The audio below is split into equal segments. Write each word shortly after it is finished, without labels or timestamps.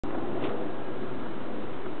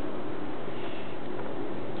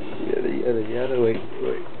wait.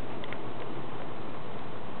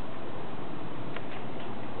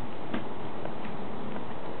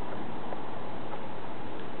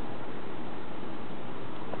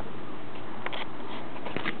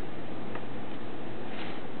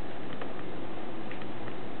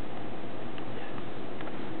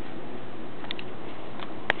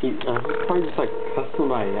 He's probably just like cuss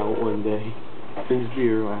somebody out one day and just be a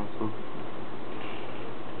real asshole.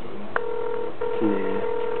 Yeah.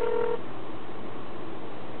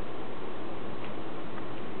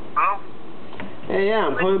 Hello? Hey, yeah,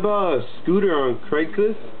 I'm calling about a scooter on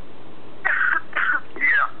Craigslist.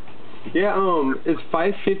 Yeah. Yeah, is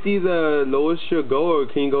 550 the lowest you'll go, or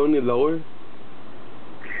can you go any lower?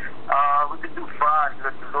 We could do 5.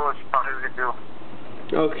 That's the lowest probably we could do.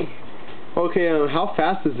 Okay. Okay, how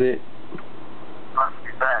fast is it? Not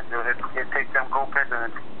too bad, dude. It takes them go-peds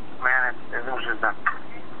and it loses them.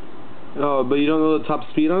 Oh, but you don't know the top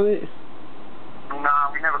speed on it?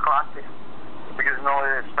 Nah, we never clocked it. Because you know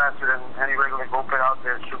it's faster than any regular go-ped out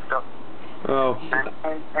there, souped up. Oh. And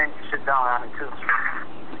you sit down on it, too.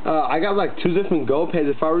 I got like 2 different go-peds.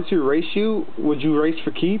 If I were to race you, would you race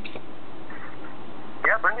for keeps?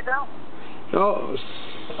 Yeah, bring it down. Oh,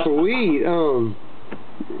 sweet.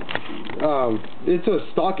 It's a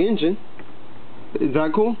stock engine. Is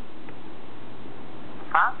that cool?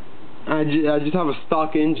 Huh? I just have a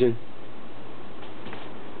stock engine.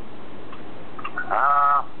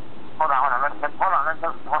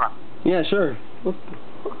 Hold on. Yeah, sure. What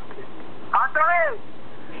Andre!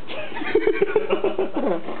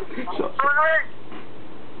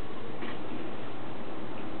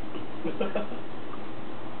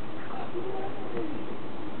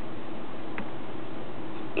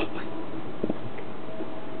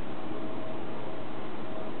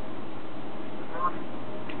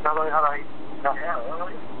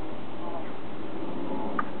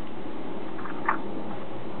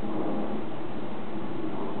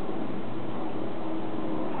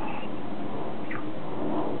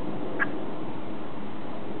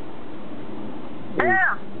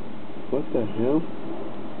 Yeah. What the hell?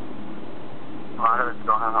 Oh, I gotta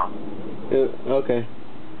go home. Okay.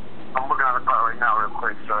 I'm looking at the car right now real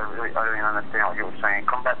quick, so I don't even understand what you were saying.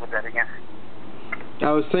 Come back with that again.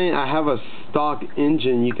 I was saying I have a stock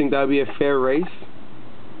engine. You think that would be a fair race?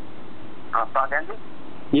 Stock engine?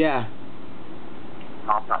 Yeah.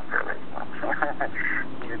 No, it's not fair race.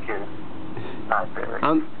 You're kidding. Not fair race.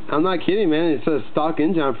 I'm not kidding, man. It's a stock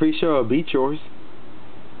engine. I'm pretty sure I'll beat yours.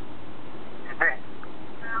 You think?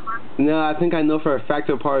 No, I think I know for a fact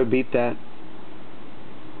I'll probably beat that.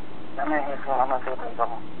 I'm not sure there's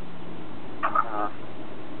trouble.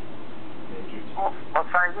 What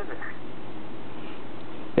size is it?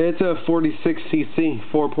 It's a 46cc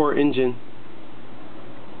 4-port engine.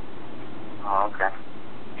 Oh, okay.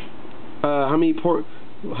 How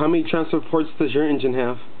many transfer ports does your engine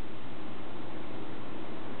have?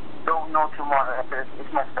 Don't know too much.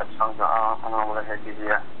 It's my stepson, so I don't know what the heck is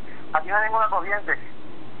here. ¿Aquí no hay ninguna corriente?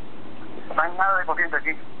 No hay nada de corriente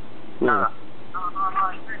aquí. Nada.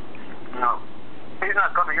 No. He's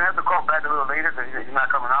not coming. You have to call back a little later because he's not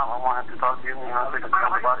coming out. I want him to talk to you, so you can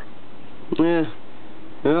tell about it. Yeah.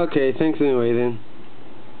 Okay, thanks anyway then.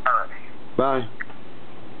 Alright. Bye.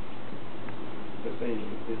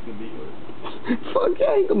 Fuck yeah,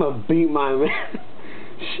 I ain't gonna beat my man.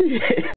 Shit.